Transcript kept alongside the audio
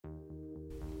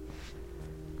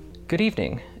Good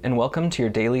evening, and welcome to your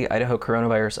daily Idaho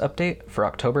coronavirus update for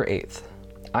October 8th.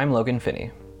 I'm Logan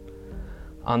Finney.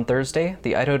 On Thursday,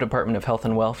 the Idaho Department of Health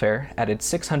and Welfare added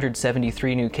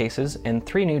 673 new cases and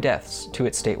 3 new deaths to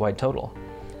its statewide total.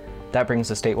 That brings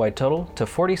the statewide total to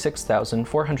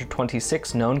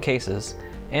 46,426 known cases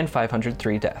and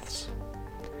 503 deaths.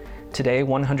 Today,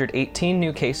 118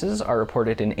 new cases are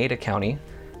reported in Ada County,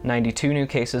 92 new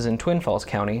cases in Twin Falls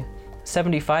County,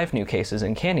 75 new cases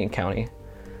in Canyon County,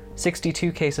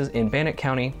 62 cases in Bannock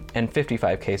County, and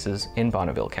 55 cases in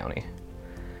Bonneville County.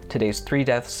 Today's 3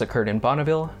 deaths occurred in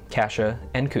Bonneville, Cassia,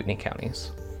 and Kootenai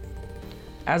counties.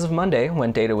 As of Monday,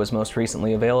 when data was most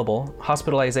recently available,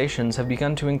 hospitalizations have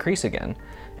begun to increase again,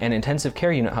 and intensive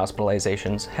care unit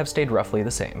hospitalizations have stayed roughly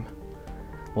the same.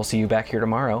 We'll see you back here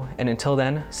tomorrow, and until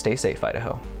then, stay safe,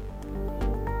 Idaho.